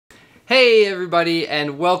Hey everybody,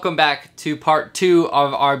 and welcome back to part 2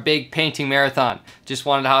 of our big painting marathon. Just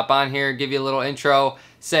wanted to hop on here, give you a little intro,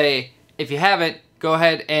 say if you haven't, go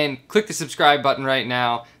ahead and click the subscribe button right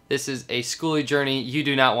now. This is a Skoolie journey you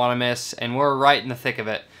do not want to miss, and we're right in the thick of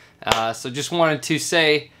it. So just wanted to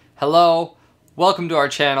say hello, welcome to our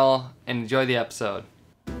channel, and enjoy the episode.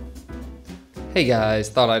 Hey guys,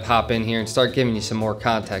 thought I'd hop in here and start giving you some more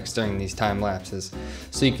context during these time lapses.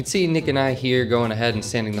 So you can see Nick and I here going ahead and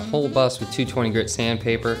sanding the whole bus with 220 grit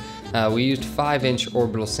sandpaper. We used 5-inch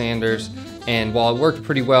orbital sanders, and while it worked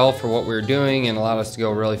pretty well for what we were doing and allowed us to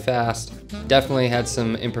go really fast, definitely had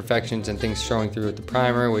some imperfections and things showing through with the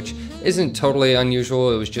primer, which isn't totally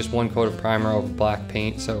unusual. It was just one coat of primer over black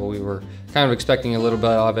paint, so we were kind of expecting a little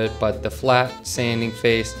bit of it, but the flat sanding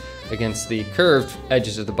face against the curved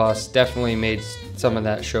edges of the bus definitely made some of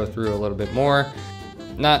that show through a little bit more.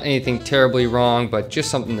 Not anything terribly wrong, but just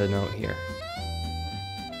something to note here.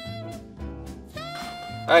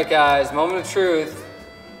 Alright guys, moment of truth.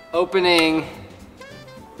 Opening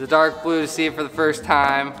the dark blue to see it for the first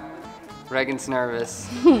time. Regan's nervous.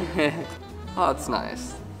 Oh, it's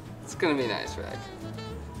nice. It's gonna be nice, Reg.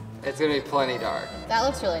 It's gonna be plenty dark. That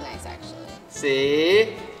looks really nice, actually.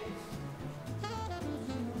 See?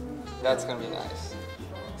 That's gonna be nice.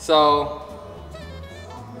 So,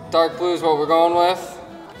 dark blue is what we're going with.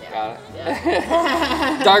 Yeah. Got it.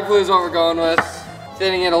 Yeah. Dark blue is what we're going with.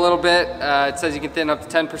 Thinning it a little bit. It says you can thin up to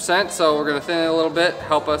 10%, so we're gonna thin it a little bit,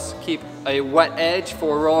 help us keep a wet edge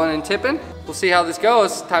for rolling and tipping. We'll see how this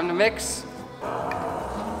goes. Time to mix.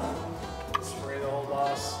 Spray the whole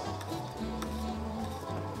bus.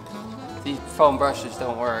 These foam brushes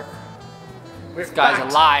don't work. This guy's a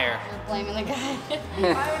liar. You're blaming the guy. I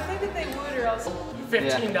would think that they would, or else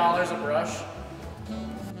 $15 a brush.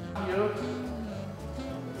 You?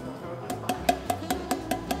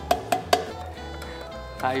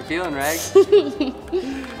 How you feeling, Reg?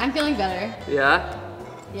 I'm feeling better. Yeah?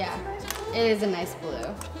 Yeah. It is a nice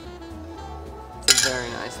blue. It's a very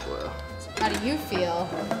nice blue. How do you feel?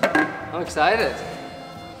 I'm excited.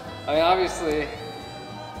 I mean, obviously,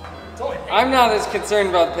 I'm not as concerned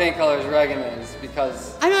about the paint color as Regan is,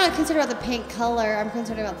 because I'm not concerned about the paint color, I'm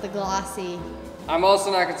concerned about the glossy. I'm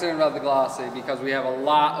also not concerned about the glossy because we have a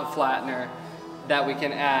lot of flattener that we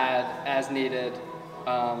can add as needed.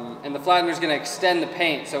 And the flattener is going to extend the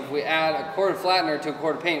paint, so if we add a quart of flattener to a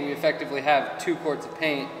quart of paint, we effectively have 2 quarts of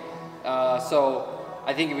paint. So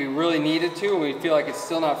I think if we really needed to and we feel like it's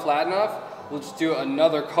still not flat enough, we'll just do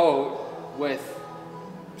another coat with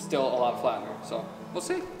still a lot of flattener. So we'll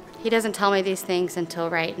see. He doesn't tell me these things until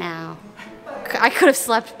right now. I could have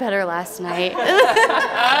slept better last night.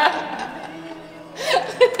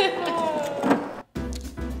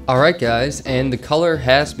 Alright guys, and the color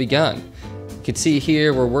has begun. You can see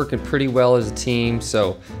here we're working pretty well as a team,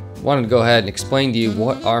 so wanted to go ahead and explain to you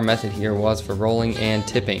what our method here was for rolling and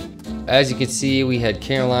tipping. As you can see, we had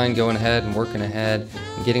Caroline going ahead and working ahead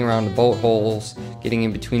and getting around the bolt holes, getting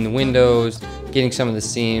in between the windows, getting some of the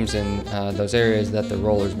seams and those areas that the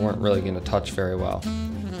rollers weren't really going to touch very well.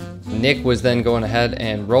 Nick was then going ahead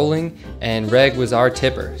and rolling, and Reg was our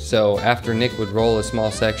tipper. So after Nick would roll a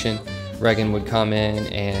small section, Regan would come in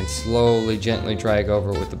and slowly, gently drag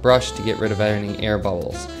over with the brush to get rid of any air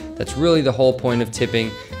bubbles. That's really the whole point of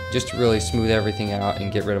tipping, just to really smooth everything out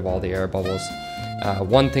and get rid of all the air bubbles.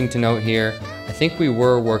 One thing to note here, I think we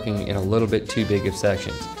were working in a little bit too big of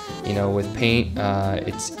sections. You know, with paint,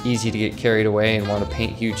 it's easy to get carried away and want to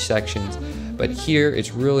paint huge sections. But here,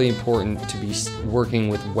 it's really important to be working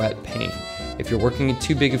with wet paint. If you're working in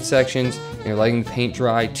too big of sections and you're letting the paint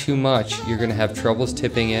dry too much, you're going to have troubles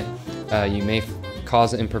tipping it. You may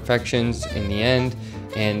cause imperfections in the end,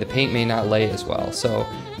 and the paint may not lay as well. So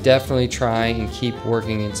definitely try and keep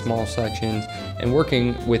working in small sections and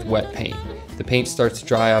working with wet paint. The paint starts to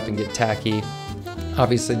dry up and get tacky.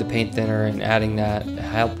 Obviously the paint thinner and adding that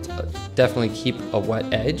helped definitely keep a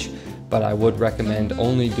wet edge, but I would recommend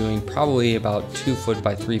only doing probably about 2 foot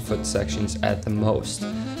by 3 foot sections at the most.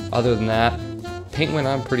 Other than that, paint went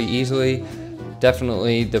on pretty easily.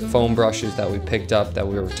 Definitely the foam brushes that we picked up that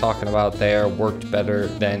we were talking about there worked better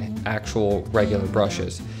than actual regular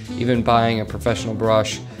brushes. Even buying a professional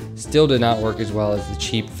brush still did not work as well as the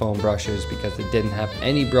cheap foam brushes because it didn't have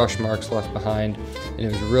any brush marks left behind, and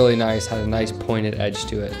it was really nice, had a nice pointed edge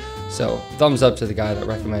to it. So thumbs up to the guy that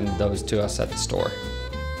recommended those to us at the store.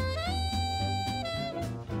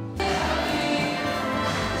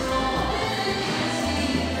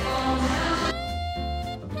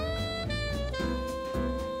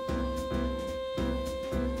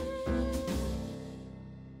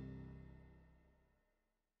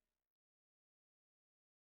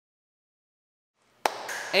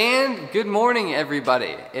 And good morning,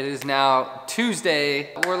 everybody. It is now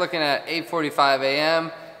Tuesday. We're looking at 8:45 a.m.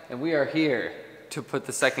 and we are here to put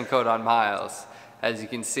the second coat on Miles. As you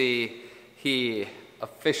can see, he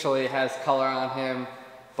officially has color on him,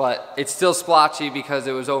 but it's still splotchy because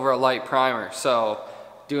it was over a light primer. So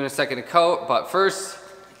doing a second coat, but first,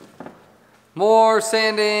 more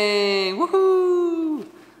sanding. Woohoo!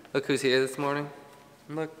 Look who's here this morning.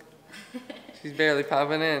 Look, she's barely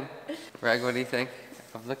popping in. Rag, what do you think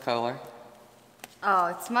of the color? Oh,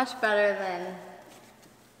 it's much better than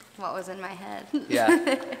what was in my head.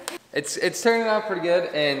 Yeah, it's turning out pretty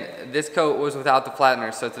good, and this coat was without the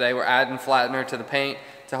flattener, so today we're adding flattener to the paint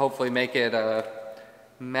to hopefully make it a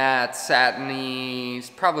matte, satiny,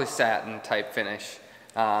 probably satin type finish,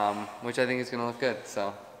 which I think is gonna look good,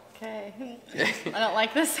 so. Okay, I don't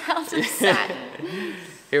like the sound of satin.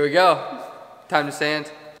 Here we go, time to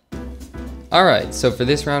sand. Alright, so for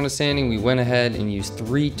this round of sanding, we went ahead and used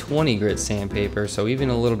 320 grit sandpaper, so even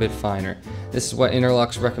a little bit finer. This is what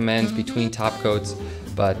Interlux recommends between top coats,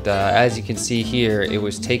 but as you can see here, it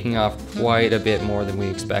was taking off quite a bit more than we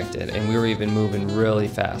expected, and we were even moving really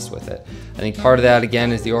fast with it. I think part of that,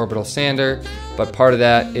 again, is the orbital sander, but part of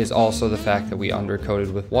that is also the fact that we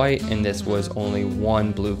undercoated with white, and this was only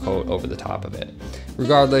one blue coat over the top of it.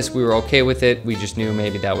 Regardless, we were okay with it. We just knew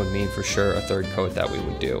maybe that would mean for sure a third coat that we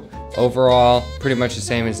would do. Overall, pretty much the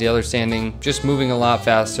same as the other sanding, just moving a lot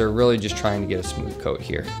faster, really just trying to get a smooth coat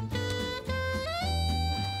here.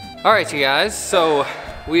 All right, you guys, so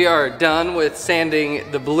we are done with sanding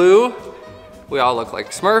the blue. We all look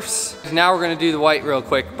like Smurfs. Now we're gonna do the white real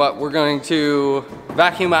quick, but we're going to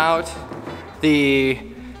vacuum out the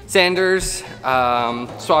sanders,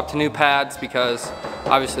 swap to new pads because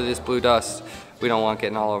obviously this blue dust, we don't want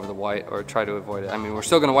getting all over the white, or try to avoid it. I mean, we're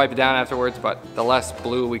still gonna wipe it down afterwards, but the less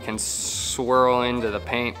blue we can swirl into the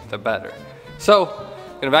paint, the better. So,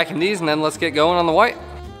 gonna vacuum these and then let's get going on the white.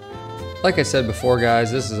 Like I said before,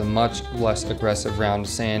 guys, this is a much less aggressive round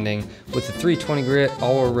of sanding. With the 320 grit,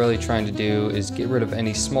 all we're really trying to do is get rid of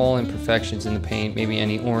any small imperfections in the paint, maybe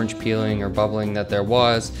any orange peeling or bubbling that there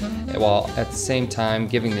was, while at the same time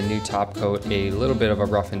giving the new top coat a little bit of a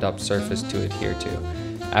roughened up surface to adhere to.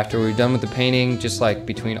 After we were done with the painting, just like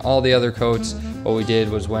between all the other coats, what we did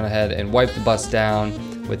was went ahead and wiped the bus down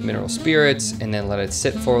with mineral spirits and then let it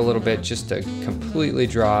sit for a little bit just to completely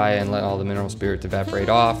dry and let all the mineral spirits evaporate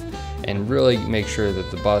off and really make sure that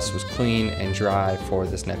the bus was clean and dry for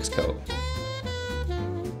this next coat.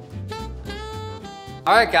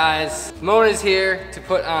 All right, guys, Mona's here to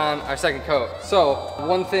put on our second coat. So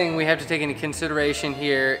one thing we have to take into consideration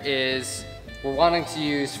here is we're wanting to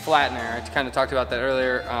use flattener. I kind of talked about that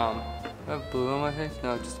earlier. I have blue on my face?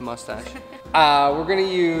 No, just a mustache. We're gonna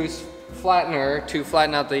use flattener to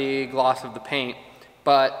flatten out the gloss of the paint,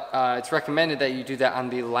 but it's recommended that you do that on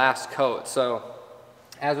the last coat. So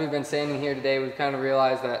as we've been sanding here today, we've kind of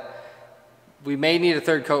realized that we may need a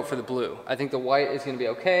third coat for the blue. I think the white is gonna be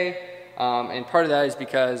okay, and part of that is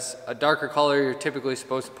because a darker color you're typically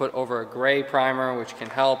supposed to put over a gray primer, which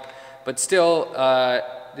can help, but still,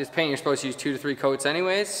 this paint you're supposed to use 2 to 3 coats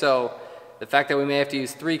anyways, so the fact that we may have to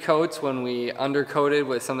use 3 coats when we undercoated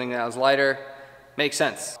with something that was lighter makes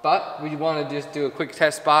sense. But we want to just do a quick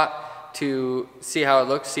test spot to see how it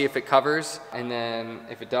looks, see if it covers, and then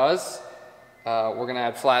if it does, we're gonna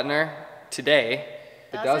add flattener today.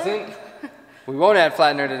 If it doesn't, we won't add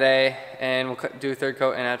flattener today, and we'll do a third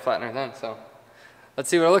coat and add flattener then. So let's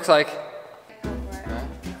see what it looks like.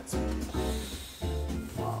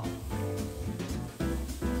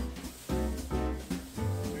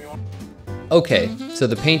 Okay, so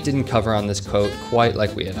the paint didn't cover on this coat quite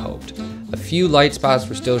like we had hoped. A few light spots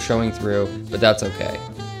were still showing through, but that's okay.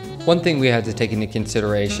 One thing we had to take into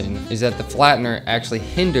consideration is that the flattener actually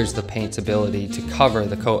hinders the paint's ability to cover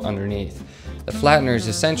the coat underneath. The flattener is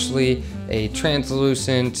essentially a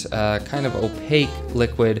translucent, kind of opaque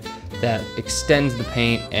liquid that extends the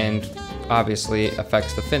paint and obviously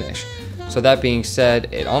affects the finish. So that being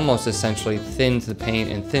said, it almost essentially thins the paint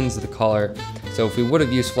and thins the color. So if we would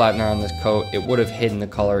have used flattener on this coat, it would have hidden the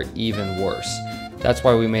color even worse. That's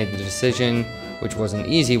why we made the decision, which was an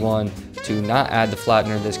easy one, to not add the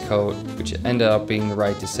flattener this coat, which ended up being the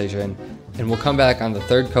right decision. And we'll come back on the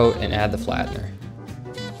third coat and add the flattener.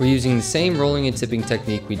 We're using the same rolling and tipping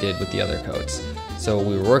technique we did with the other coats. So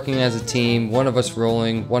we were working as a team, one of us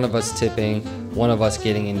rolling, one of us tipping, one of us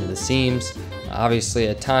getting into the seams. Obviously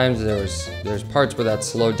at times there's parts where that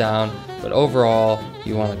slowed down, but overall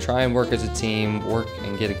you want to try and work as a team, work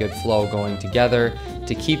and get a good flow going together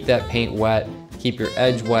to keep that paint wet, keep your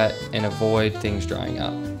edge wet, and avoid things drying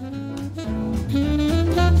up.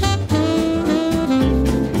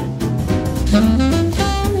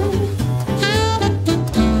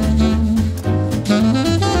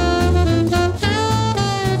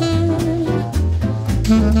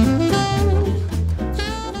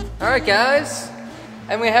 right, guys,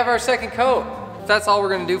 and we have our second coat. That's all we're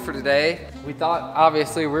gonna do for today. We thought,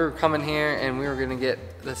 obviously, we were coming here and we were gonna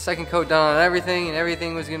get the second coat done on everything, and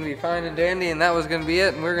everything was gonna be fine and dandy, and that was gonna be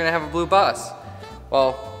it, and we were gonna have a blue bus.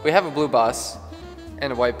 Well, we have a blue bus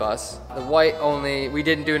and a white bus. The white only, we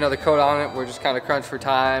didn't do another coat on it. We're just kind of crunched for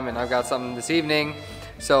time, and I've got something this evening,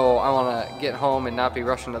 so I wanna get home and not be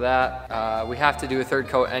rushing to that. We have to do a third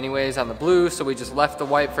coat anyways on the blue, so we just left the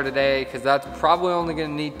white for today, because that's probably only gonna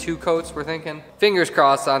need 2 coats, we're thinking. Fingers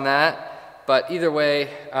crossed on that. But either way,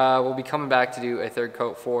 we'll be coming back to do a third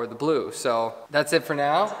coat for the blue. So that's it for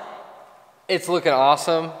now. It's looking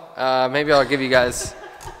awesome. Maybe I'll give you guys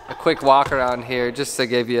a quick walk around here just to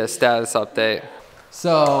give you a status update.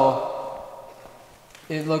 So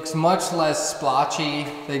it looks much less splotchy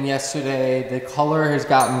than yesterday. The color has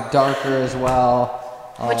gotten darker as well.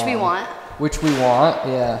 Which we want. Which we want,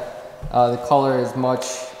 yeah. The color is much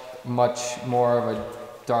more of a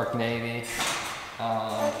dark navy.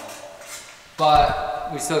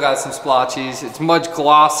 But we still got some splotchies. It's much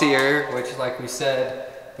glossier, which, like we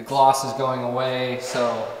said, the gloss is going away.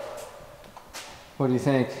 So what do you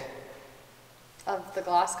think? Of the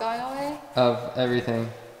gloss going away? Of everything.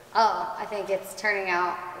 Oh, I think it's turning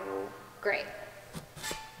out great.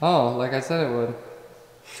 Oh, like I said it would.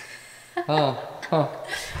 Oh, huh.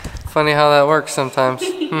 Funny how that works sometimes.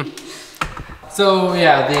 So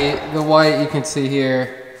yeah, the white you can see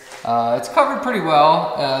here. It's covered pretty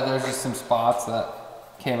well. There's just some spots that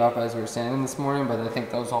came up as we were sanding this morning, but I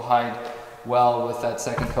think those will hide well with that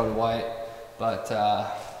second coat of white. But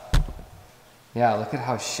yeah, look at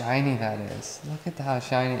how shiny that is. Look at how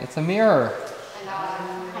shiny. It's a mirror. I know,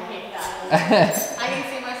 I hate that. I can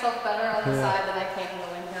see myself better on the side than I can in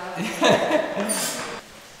the window.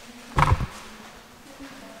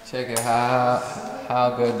 Check it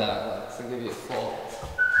how good that looks. I'll give you a full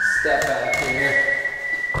step back here.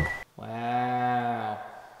 Wow.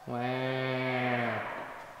 Wow.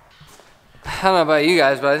 I don't know about you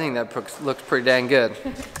guys, but I think that looks pretty dang good.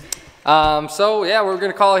 So yeah, we're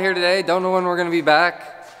gonna call it here today. Don't know when we're gonna be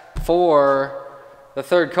back for the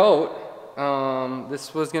third coat.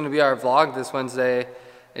 This was gonna be our vlog this Wednesday.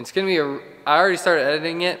 It's gonna be I already started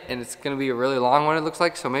editing it, and it's gonna be a really long one, it looks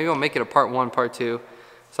like. So maybe I'll make it a part 1, part 2.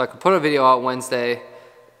 So I can put a video out Wednesday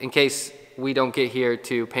in case we don't get here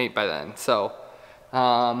to paint by then. So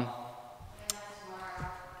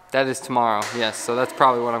that is tomorrow, yes, so that's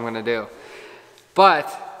probably what I'm gonna do. But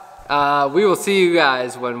we will see you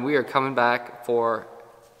guys when we are coming back for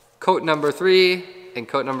coat number 3 and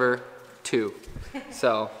coat number 2.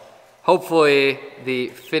 So hopefully the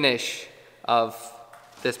finish of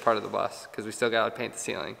this part of the bus, because we still gotta paint the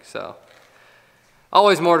ceiling. So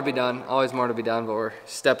always more to be done, but we're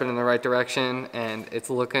stepping in the right direction and it's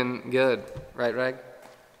looking good. Right, Reg?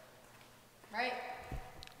 Right.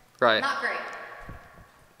 Right. Not great.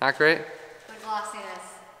 Not great? The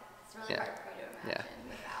glossiness. It's really hard for me to imagine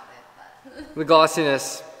without it, but. The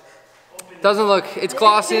glossiness doesn't look, it's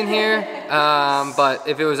glossy in here, but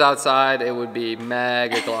if it was outside, it would be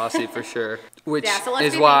mega glossy for sure. Which yeah, so let's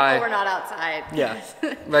is be why we're not outside. Yeah,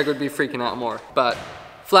 Reg would be freaking out more. But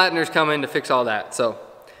Flattener's coming to fix all that. So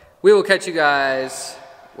we will catch you guys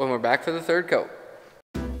when we're back for the third coat.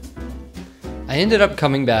 I ended up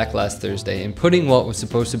coming back last Thursday and putting what was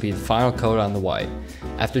supposed to be the final coat on the white.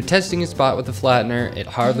 After testing a spot with the flattener, it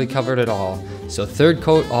hardly covered it all, so third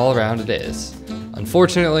coat all around it is.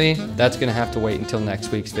 Unfortunately, that's gonna have to wait until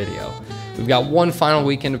next week's video. We've got one final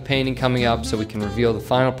weekend of painting coming up so we can reveal the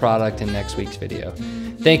final product in next week's video.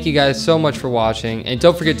 Thank you guys so much for watching, and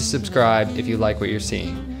don't forget to subscribe if you like what you're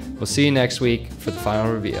seeing. We'll see you next week for the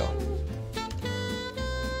final reveal.